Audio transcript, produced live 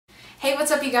Hey,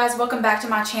 what's up you guys? Welcome back to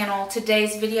my channel.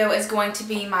 Today's video is going to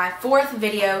be my fourth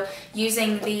video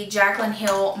using the Jaclyn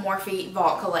Hill Morphe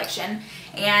Vault collection.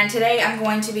 And today I'm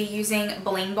going to be using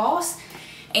Bling Boss.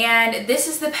 And this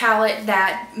is the palette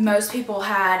that most people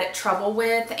had trouble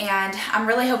with, and I'm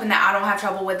really hoping that I don't have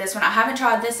trouble with this one. I haven't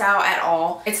tried this out at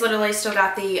all. It's literally still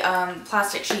got the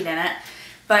plastic sheet in it.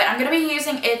 But I'm going to be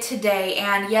using it today,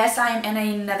 and yes, I am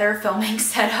in another filming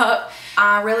setup.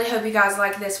 I really hope you guys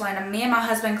like this one. Me and my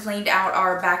husband cleaned out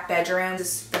our back bedroom.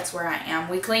 That's where I am.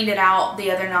 We cleaned it out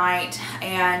the other night,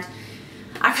 and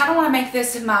I kind of want to make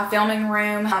this my filming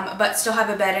room, but still have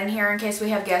a bed in here in case we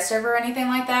have guests over or anything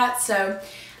like that. So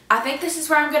I think this is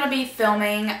where I'm going to be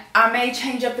filming. I may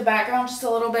change up the background just a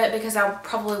little bit because I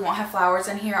probably won't have flowers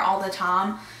in here all the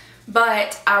time.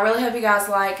 But I really hope you guys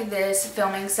like this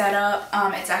filming setup.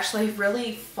 It's actually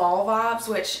really fall vibes,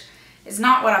 which is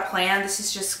not what I planned. This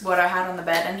is just what I had on the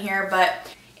bed in here.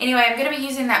 But anyway, I'm going to be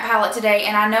using that palette today,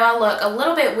 and I know I look a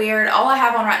little bit weird. All I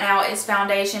have on right now is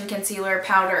foundation, concealer,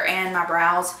 powder, and my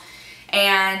brows.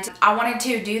 And I wanted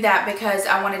to do that because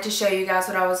I wanted to show you guys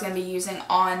what I was going to be using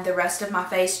on the rest of my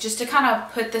face, just to kind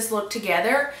of put this look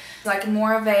together. Like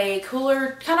more of a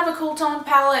cooler, kind of a cool tone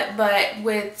palette, but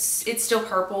it's still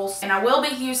purples. And I will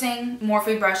be using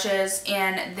Morphe brushes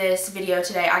in this video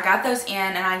today. I got those in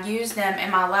and I used them in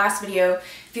my last video.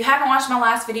 If you haven't watched my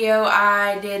last video,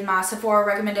 I did my Sephora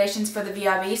recommendations for the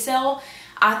VIB sale.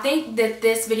 I think that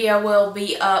this video will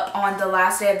be up on the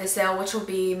last day of the sale, which will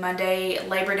be Monday,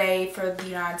 Labor Day for the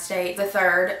United States, the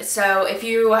 3rd. So if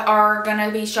you are going to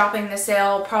be shopping the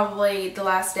sale, probably the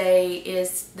last day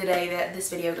is the day that this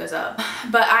video goes up.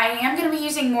 But I am going to be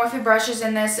using Morphe brushes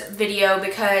in this video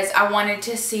because I wanted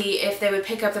to see if they would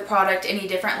pick up the product any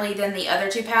differently than the other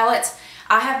two palettes.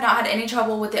 I have not had any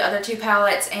trouble with the other two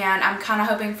palettes, and I'm kind of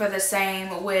hoping for the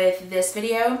same with this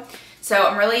video. So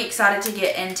I'm really excited to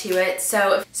get into it.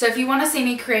 So if you want to see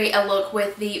me create a look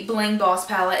with the Bling Boss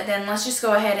palette, then let's just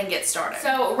go ahead and get started.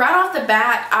 So right off the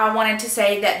bat, I wanted to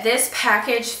say that this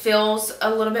package feels a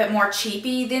little bit more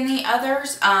cheapy than the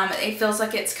others. It feels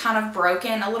like it's kind of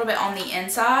broken a little bit on the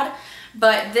inside.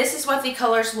 But this is what the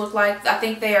colors look like. I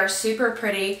think they are super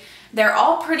pretty. They're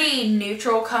all pretty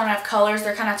neutral kind of colors.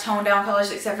 They're kind of toned down colors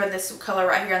except for this color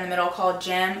right here in the middle called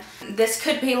Gem. This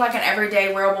could be like an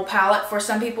everyday wearable palette for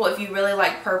some people if you really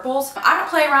like purples. I don't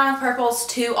play around with purples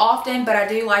too often, but I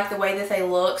do like the way that they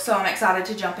look, so I'm excited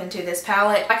to jump into this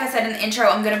palette. Like I said in the intro,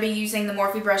 I'm going to be using the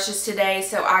Morphe brushes today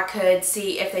so I could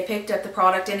see if they picked up the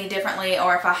product any differently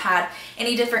or if I had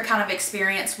any different kind of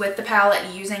experience with the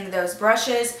palette using those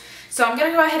brushes. So I'm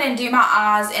going to go ahead and do my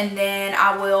eyes, and then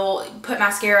I will put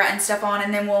mascara and stuff on,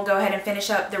 and then we'll go ahead and finish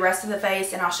up the rest of the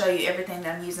face, and I'll show you everything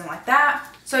that I'm using like that.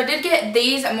 So I did get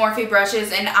these Morphe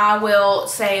brushes, and I will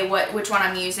say which one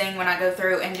I'm using when I go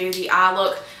through and do the eye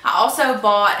look. I also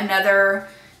bought another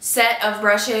set of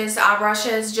brushes, eye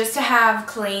brushes, just to have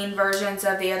clean versions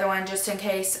of the other one just in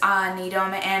case I need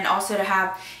them, and also to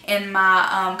have in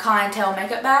my clientele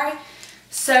makeup bag.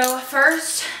 So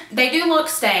first, they do look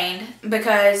stained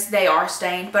because they are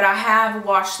stained, but I have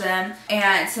washed them,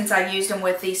 and since I used them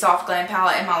with the Soft Glam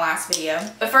palette in my last video.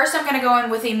 But first I'm going to go in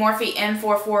with the Morphe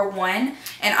M441,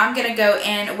 and I'm going to go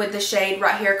in with the shade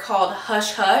right here called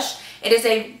Hush Hush. It is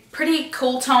a pretty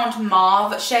cool toned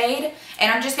mauve shade,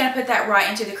 and I'm just going to put that right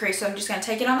into the crease. So I'm just going to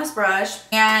take it on this brush,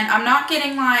 and I'm not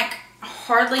getting like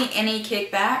hardly any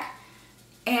kickback,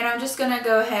 and I'm just going to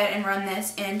go ahead and run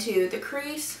this into the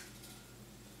crease.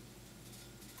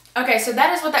 Okay, so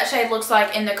that is what that shade looks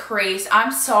like in the crease.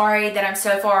 I'm sorry that I'm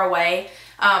so far away,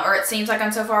 or it seems like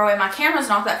I'm so far away. My camera's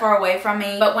not that far away from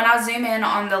me, but when I zoom in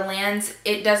on the lens,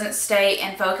 it doesn't stay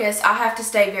in focus. I have to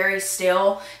stay very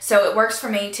still, so it works for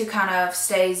me to kind of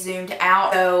stay zoomed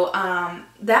out. So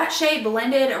that shade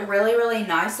blended really, really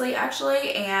nicely,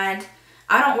 actually, and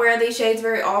I don't wear these shades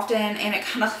very often, and it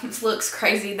kind of looks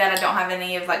crazy that I don't have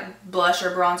any of like blush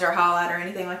or bronzer or highlight or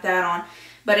anything like that on.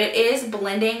 But it is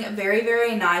blending very,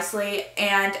 very nicely,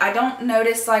 and I don't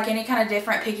notice like any kind of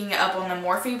different picking it up on the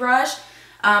Morphe brush.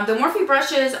 The Morphe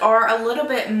brushes are a little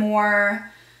bit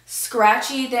more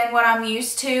scratchy than what I'm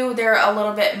used to. They're a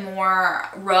little bit more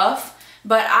rough,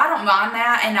 but I don't mind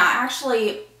that, and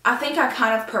I think I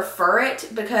kind of prefer it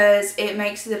because it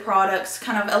makes the products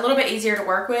kind of a little bit easier to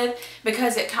work with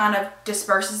because it kind of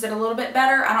disperses it a little bit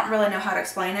better. I don't really know how to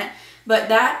explain it. But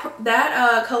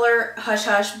that color Hush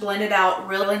Hush blended out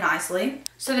really nicely.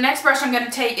 So the next brush I'm going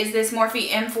to take is this Morphe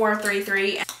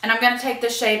M433, and I'm going to take the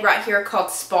shade right here called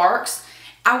Sparks.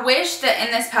 I wish that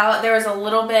in this palette there was a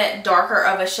little bit darker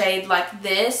of a shade like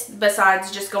this,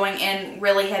 besides just going in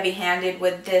really heavy-handed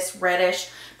with this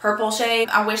reddish purple shade.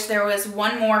 I wish there was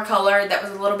one more color that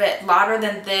was a little bit lighter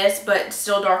than this, but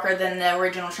still darker than the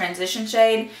original transition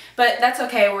shade. But that's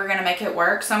okay, we're gonna make it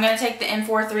work. So I'm gonna take the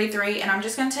M433 and I'm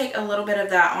just gonna take a little bit of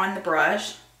that on the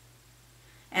brush.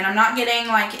 And I'm not getting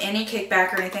like any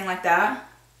kickback or anything like that.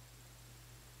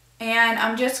 And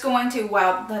I'm just going to,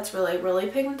 wow, that's really, really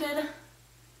pigmented.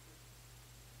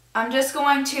 I'm just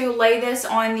going to lay this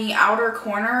on the outer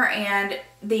corner and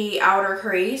the outer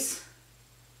crease.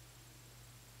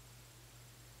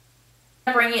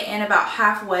 Bring it in about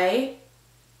halfway.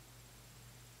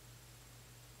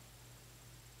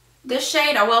 This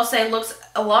shade, I will say, looks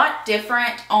a lot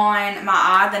different on my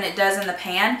eye than it does in the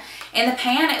pan. In the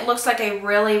pan, it looks like a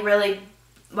really, really,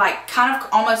 like, kind of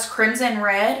almost crimson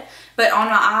red. But on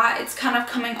my eye, it's kind of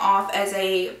coming off as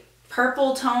a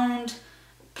purple toned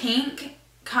pink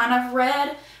kind of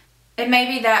red. It may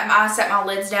be that I set my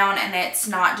lids down and it's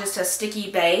not just a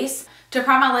sticky base. To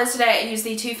prime my lids today, I used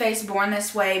the Too Faced Born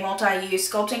This Way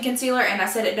Multi-Use Sculpting Concealer, and I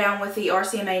set it down with the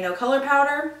RCMA No Color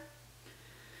Powder.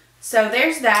 So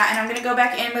there's that, and I'm going to go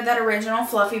back in with that original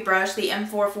fluffy brush, the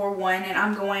M441, and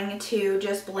I'm going to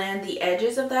just blend the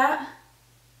edges of that.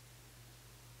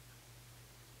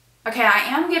 Okay, I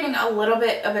am getting a little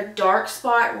bit of a dark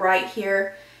spot right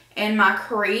here in my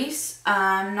crease.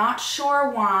 I'm not sure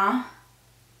why,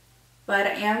 but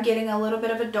I am getting a little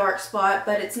bit of a dark spot,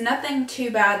 but it's nothing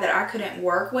too bad that I couldn't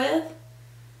work with,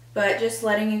 but just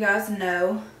letting you guys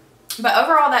know. But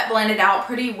overall, that blended out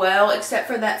pretty well, except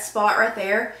for that spot right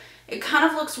there. It kind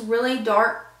of looks really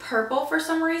dark purple for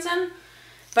some reason.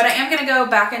 But I am going to go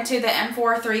back into the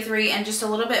M433 and just a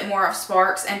little bit more of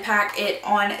Sparks and pack it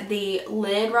on the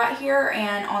lid right here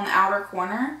and on the outer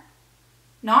corner.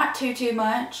 Not too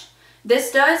much.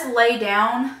 This does lay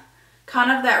down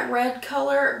kind of that red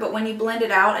color, but when you blend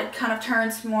it out, it kind of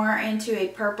turns more into a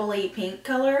purpley pink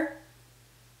color.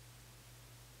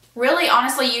 Really,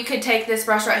 honestly, you could take this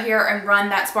brush right here and run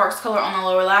that Sparks color on the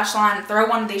lower lash line, throw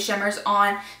one of these shimmers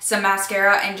on some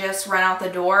mascara, and just run out the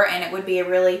door, and it would be a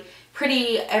really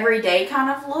pretty everyday kind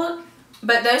of look.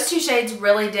 But those two shades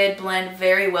really did blend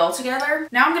very well together.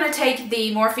 Now I'm going to take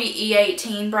the Morphe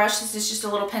E18 brush. This is just a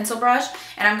little pencil brush,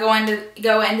 and I'm going to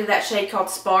go into that shade called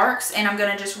Sparks, and I'm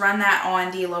going to just run that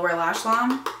on the lower lash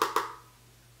line.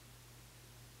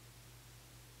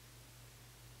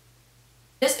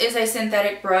 This is a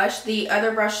synthetic brush. The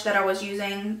other brush that I was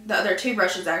using, the other two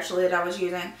brushes actually that I was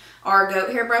using, are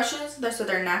goat hair brushes, so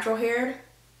they're natural haired.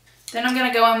 Then I'm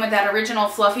going to go in with that original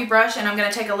fluffy brush, and I'm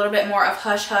going to take a little bit more of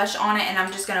Hush Hush on it, and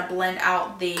I'm just going to blend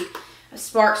out the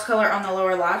Sparks color on the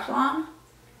lower lash line.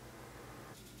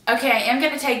 Okay, I am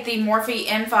going to take the Morphe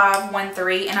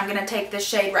M513, and I'm going to take this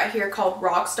shade right here called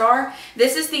Rockstar.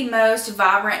 This is the most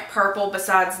vibrant purple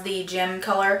besides the gem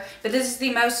color, but this is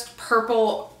the most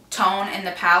purple tone in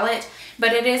the palette.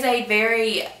 But it is a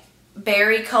very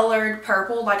berry colored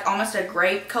purple, like almost a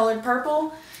grape colored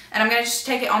purple. And I'm going to just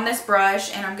take it on this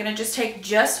brush, and I'm going to just take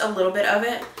just a little bit of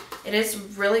it. It is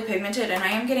really pigmented, and I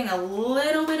am getting a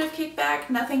little bit of kickback,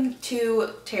 nothing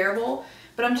too terrible.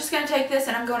 But I'm just going to take this,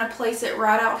 and I'm going to place it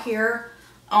right out here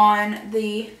on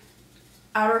the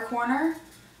outer corner.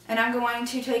 And I'm going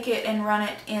to take it and run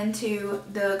it into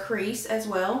the crease as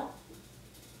well.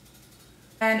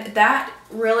 And that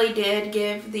really did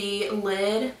give the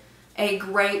lid a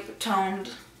grape toned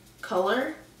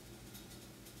color.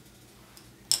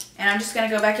 And I'm just going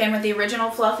to go back in with the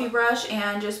original fluffy brush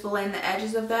and just blend the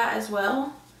edges of that as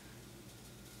well.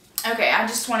 Okay, I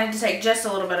just wanted to take just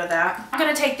a little bit of that. I'm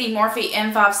going to take the Morphe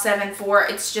M574.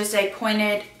 It's just a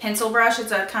pointed pencil brush.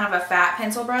 It's a kind of a fat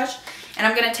pencil brush. And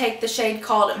I'm going to take the shade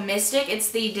called Mystic. It's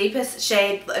the deepest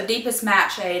shade, deepest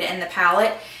matte shade in the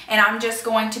palette. And I'm just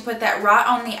going to put that right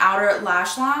on the outer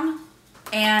lash line.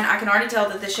 And I can already tell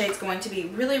that this shade's going to be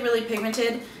really, really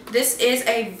pigmented. This is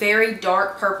a very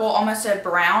dark purple, almost a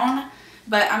brown.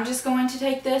 But I'm just going to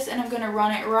take this and I'm going to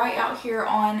run it right out here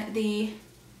on the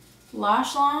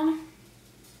lash line.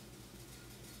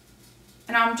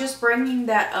 And I'm just bringing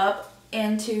that up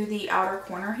into the outer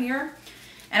corner here.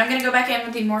 And I'm going to go back in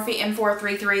with the Morphe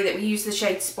M433 that we use the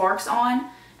shade Sparks on.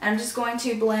 And I'm just going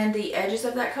to blend the edges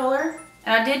of that color.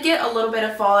 And I did get a little bit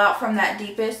of fallout from that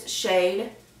deepest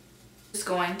shade. Just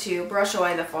going to brush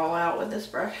away the fallout with this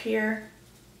brush here.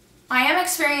 I am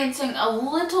experiencing a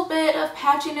little bit of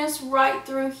patchiness right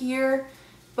through here,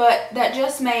 but that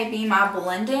just may be my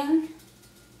blending.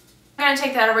 I'm going to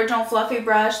take that original fluffy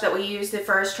brush that we used the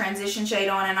first transition shade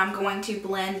on, and I'm going to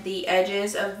blend the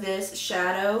edges of this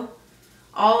shadow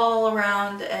all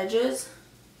around the edges.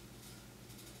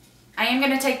 I am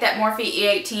going to take that Morphe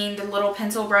E18, the little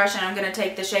pencil brush, and I'm going to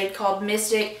take the shade called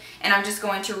Mystic, and I'm just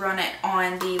going to run it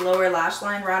on the lower lash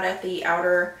line right at the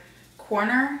outer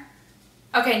corner.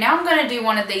 Okay, now I'm going to do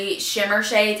one of the shimmer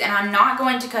shades, and I'm not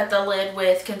going to cut the lid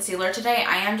with concealer today.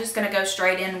 I am just going to go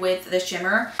straight in with the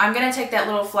shimmer. I'm going to take that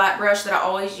little flat brush that I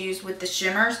always use with the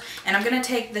shimmers, and I'm going to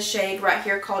take the shade right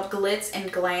here called Glitz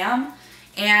and Glam.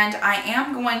 And I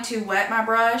am going to wet my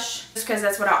brush, just because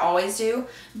that's what I always do.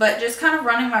 But just kind of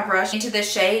running my brush into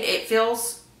this shade, it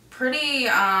feels pretty,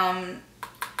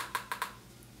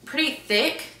 pretty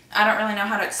thick. I don't really know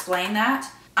how to explain that.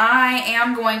 I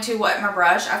am going to wet my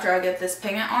brush after I get this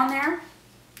pigment on there.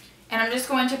 And I'm just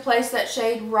going to place that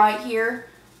shade right here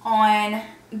on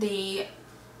the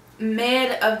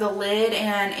mid of the lid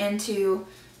and into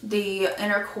the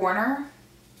inner corner.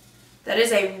 That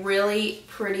is a really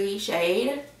pretty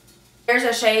shade. There's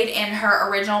a shade in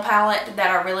her original palette that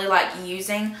I really like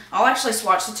using. I'll actually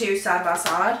swatch the two side by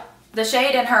side. The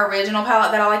shade in her original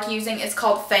palette that I like using is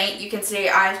called Faint. You can see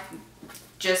I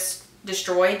just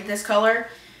destroyed this color.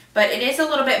 But it is a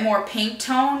little bit more pink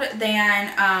toned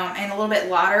than, and a little bit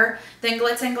lighter than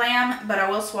Glitz and Glam. But I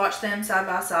will swatch them side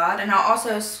by side. And I'll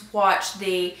also swatch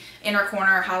the inner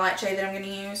corner highlight shade that I'm going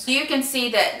to use. So you can see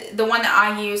that the one that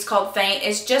I use called Faint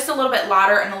is just a little bit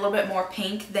lighter and a little bit more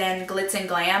pink than Glitz and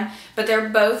Glam. But they're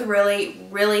both really,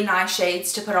 really nice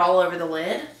shades to put all over the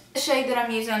lid. The shade that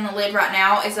I'm using on the lid right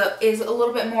now is a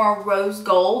little bit more rose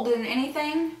gold than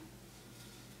anything.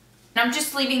 And I'm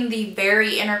just leaving the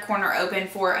very inner corner open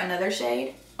for another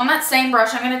shade. On that same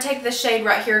brush, I'm going to take the shade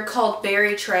right here called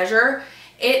Berry Treasure.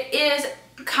 It is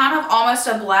kind of almost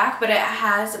a black, but it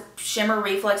has shimmer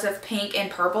reflex of pink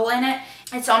and purple in it.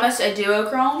 It's almost a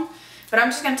duochrome, but I'm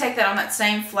just going to take that on that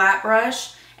same flat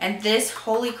brush. And this,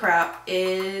 holy crap,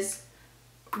 is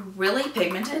really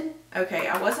pigmented. Okay,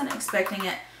 I wasn't expecting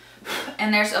it.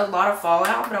 And there's a lot of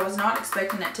fallout, but I was not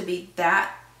expecting it to be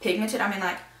that pigmented. I mean,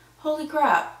 like, holy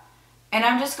crap. And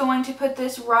I'm just going to put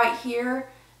this right here,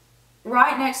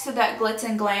 right next to that Glitz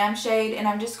and Glam shade, and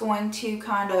I'm just going to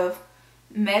kind of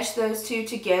mesh those two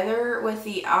together with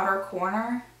the outer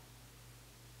corner.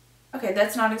 Okay,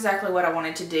 that's not exactly what I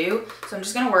wanted to do, so I'm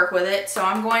just going to work with it. So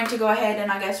I'm going to go ahead and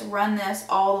I guess run this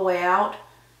all the way out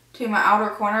to my outer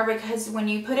corner, because when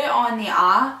you put it on the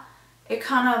eye, it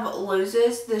kind of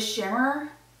loses the shimmer.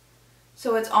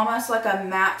 So it's almost like a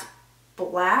matte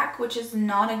black, which is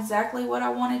not exactly what I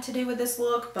wanted to do with this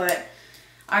look, but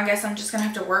I guess I'm just gonna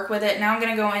have to work with it. Now I'm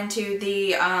gonna go into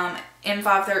the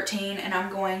M513 and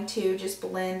I'm going to just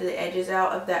blend the edges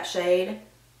out of that shade.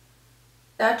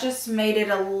 That just made it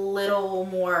a little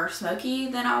more smoky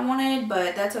than I wanted,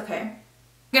 but that's okay. I'm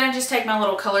gonna just take my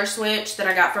little color switch that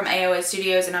I got from AOA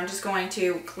Studios and I'm just going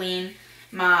to clean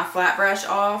my flat brush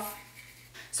off.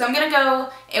 So I'm going to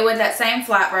go with that same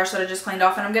flat brush that I just cleaned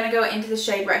off, and I'm going to go into the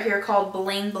shade right here called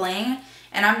Bling Bling,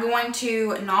 and I'm going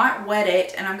to not wet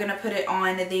it, and I'm going to put it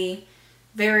on the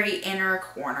very inner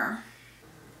corner.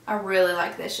 I really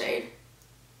like this shade.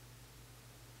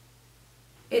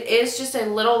 It is just a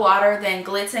little lighter than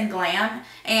Glitz and Glam,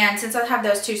 and since I have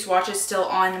those two swatches still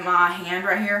on my hand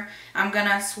right here, I'm going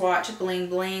to swatch Bling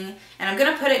Bling, and I'm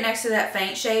going to put it next to that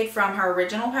Faint shade from her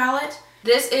original palette.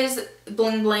 This is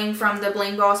Bling Bling from the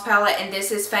Bling Boss palette, and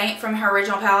this is Faint from her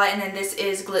original palette, and then this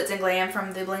is Glitz and Glam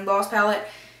from the Bling Boss palette.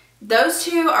 Those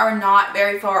two are not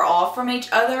very far off from each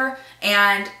other,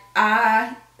 and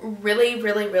I really,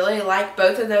 really, really like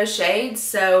both of those shades,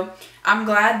 so I'm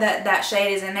glad that that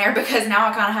shade is in there, because now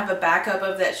I kind of have a backup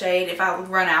of that shade if I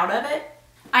run out of it.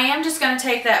 I am just going to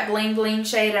take that Bling Bling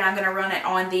shade and I'm going to run it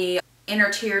on the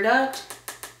inner tear duct.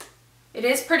 It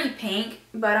is pretty pink,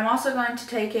 but I'm also going to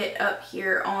take it up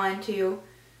here onto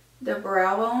the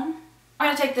brow bone. I'm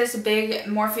going to take this big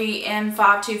Morphe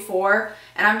M524,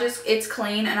 and it's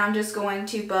clean, and I'm just going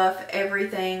to buff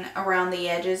everything around the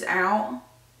edges out.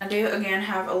 I do, again,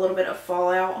 have a little bit of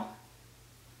fallout.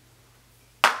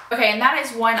 Okay, and that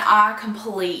is one eye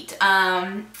complete.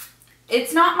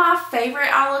 It's not my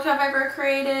favorite eye look I've ever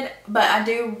created, but I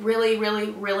do really,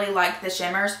 really, really like the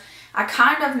shimmers. I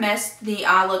kind of messed the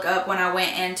eye look up when I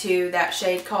went into that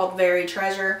shade called Berry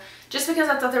Treasure, just because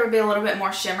I thought there would be a little bit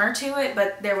more shimmer to it,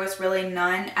 but there was really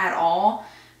none at all.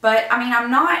 But, I mean,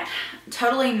 I'm not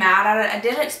totally mad at it. I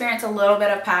did experience a little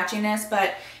bit of patchiness,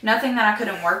 but nothing that I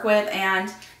couldn't work with,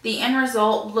 and the end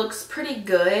result looks pretty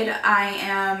good. I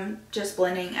am just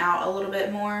blending out a little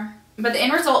bit more. But the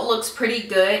end result looks pretty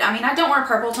good. I mean, I don't wear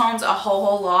purple tones a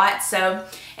whole lot, so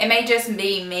it may just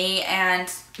be me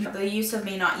and the use of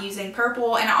me not using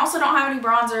purple, and I also don't have any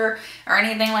bronzer or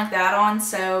anything like that on,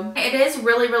 so it is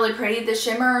really, really pretty. The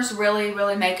shimmers really,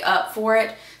 really make up for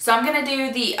it. So I'm going to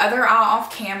do the other eye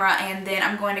off camera, and then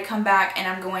I'm going to come back and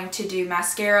I'm going to do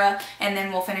mascara, and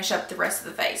then we'll finish up the rest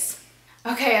of the face.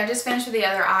 Okay, I just finished with the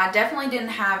other eye. Definitely didn't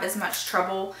have as much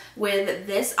trouble with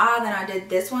this eye than I did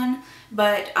this one,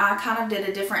 but I kind of did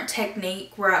a different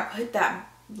technique where I put that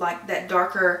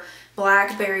darker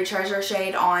Blackberry Treasure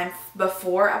shade on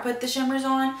before I put the shimmers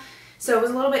on. So it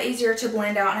was a little bit easier to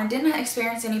blend out, and I didn't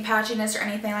experience any patchiness or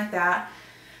anything like that.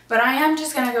 But I am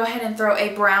just going to go ahead and throw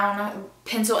a brown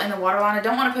pencil in the waterline. I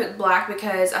don't want to put black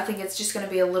because I think it's just going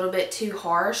to be a little bit too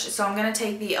harsh. So I'm going to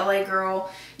take the LA Girl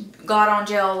Got On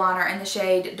Gel Liner in the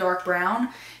shade Dark Brown,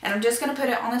 and I'm just going to put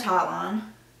it on the top line.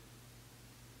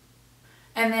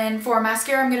 And then for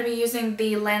mascara, I'm going to be using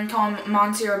the Lancome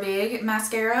Monsieur Big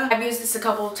mascara. I've used this a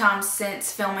couple of times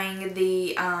since filming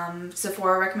the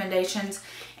Sephora recommendations,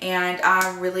 and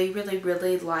I really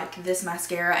like this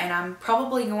mascara, and I'm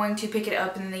probably going to pick it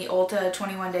up in the Ulta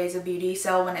 21 Days of Beauty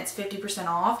sale when it's 50%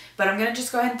 off. But I'm going to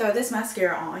just go ahead and throw this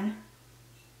mascara on.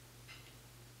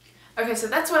 Okay, so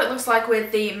that's what it looks like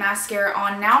with the mascara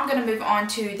on. Now I'm going to move on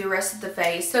to the rest of the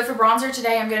face. So for bronzer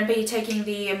today, I'm going to be taking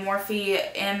the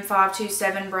Morphe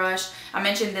M527 brush. I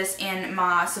mentioned this in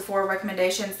my Sephora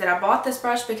recommendations that I bought this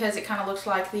brush because it kind of looks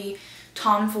like the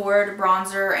Tom Ford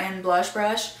bronzer and blush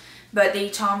brush. But the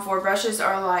Tom Ford brushes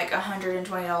are like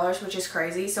 $120, which is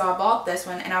crazy. So I bought this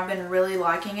one and I've been really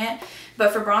liking it.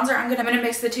 But for bronzer, I'm going to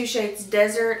mix the two shades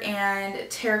Desert and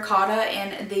Terracotta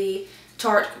in the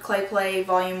Tarte Clay Play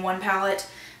Volume 1 palette.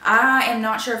 I am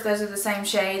not sure if those are the same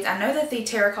shades. I know that the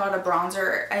Terracotta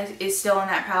bronzer is still in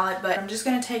that palette, but I'm just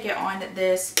going to take it on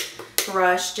this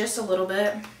brush just a little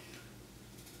bit.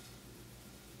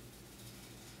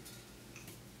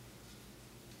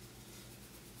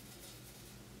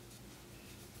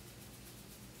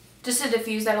 Just to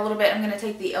diffuse that a little bit, I'm going to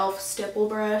take the e.l.f. Stipple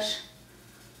Brush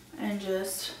and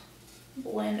just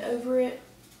blend over it.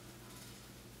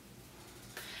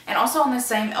 And also on the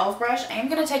same e.l.f. brush, I am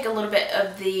going to take a little bit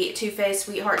of the Too Faced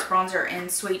Sweethearts bronzer in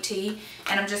Sweet Tea,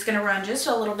 and I'm just going to run just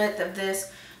a little bit of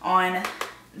this on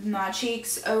my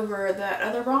cheeks over that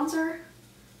other bronzer.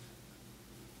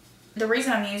 The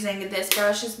reason I'm using this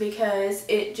brush is because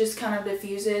it just kind of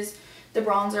diffuses the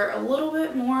bronzer a little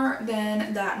bit more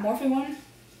than that Morphe one.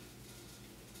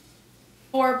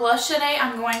 For blush today,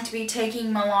 I'm going to be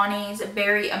taking Milani's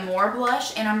Berry Amore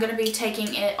blush, and I'm going to be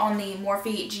taking it on the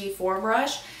Morphe G4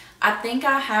 brush. I think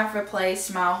I have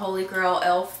replaced my Holy Grail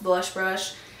e.l.f. blush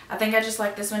brush. I think I just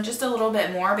like this one just a little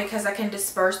bit more because I can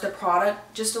disperse the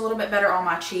product just a little bit better on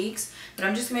my cheeks. But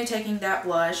I'm just going to be taking that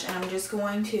blush, and I'm just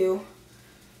going to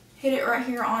hit it right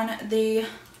here on the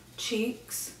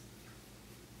cheeks.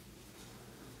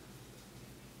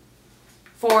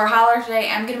 For highlighter today,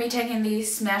 I'm going to be taking the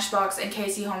Smashbox and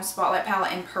Casey Home Spotlight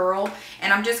Palette in Pearl.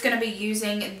 And I'm just going to be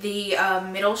using the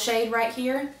middle shade right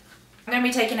here. I'm going to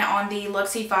be taking it on the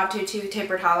Luxie 522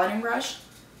 Tapered Highlighting Brush.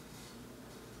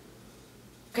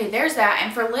 Okay, there's that.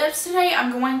 And for lips today,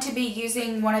 I'm going to be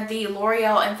using one of the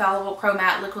L'Oreal Infallible Pro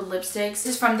Matte Liquid Lipsticks. This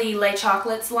is from the Les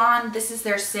Chocolates line. This is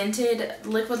their scented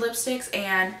liquid lipsticks,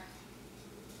 and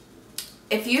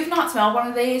if you've not smelled one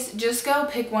of these, just go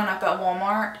pick one up at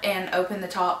Walmart and open the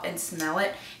top and smell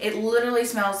it. It literally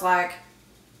smells like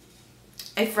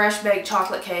a fresh baked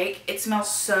chocolate cake. It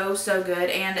smells so good,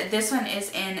 and this one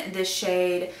is in the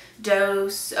shade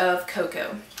Dose of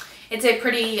Cocoa. It's a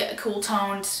pretty cool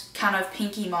toned kind of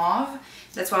pinky mauve.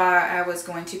 That's why I was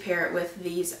going to pair it with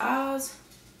these eyes.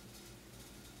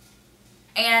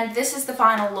 And this is the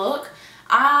final look.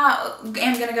 I am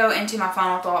going to go into my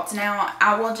final thoughts now.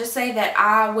 I will just say that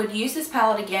I would use this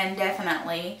palette again,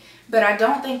 definitely, but I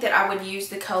don't think that I would use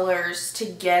the colors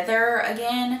together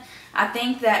again. I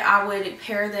think that I would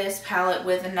pair this palette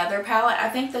with another palette. I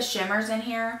think the shimmers in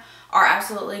here are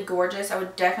absolutely gorgeous. I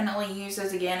would definitely use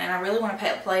those again, and I really want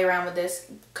to play around with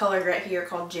this color right here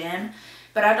called Gem.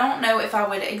 But I don't know if I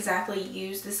would exactly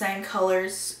use the same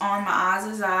colors on my eyes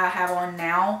as I have on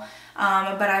now.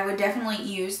 But I would definitely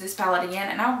use this palette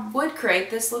again, and I would create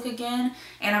this look again.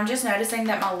 And I'm just noticing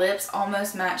that my lips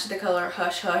almost match the color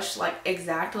Hush Hush, like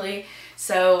exactly.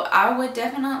 So I would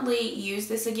definitely use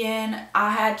this again.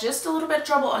 I had just a little bit of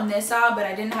trouble on this eye, but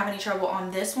I didn't have any trouble on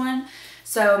this one.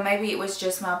 So maybe it was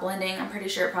just my blending. I'm pretty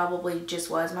sure it probably just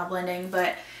was my blending.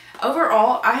 But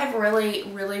overall, I have really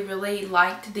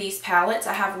liked these palettes.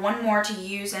 I have one more to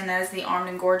use, and that is the Armed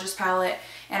and Gorgeous palette.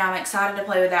 And I'm excited to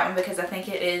play with that one because I think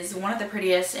it is one of the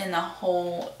prettiest in the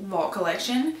whole Vault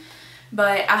collection.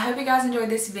 But I hope you guys enjoyed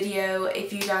this video.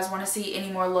 If you guys want to see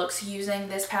any more looks using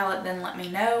this palette, then let me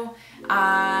know.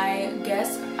 I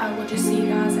guess I will just see you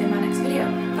guys in my next video.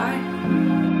 Bye!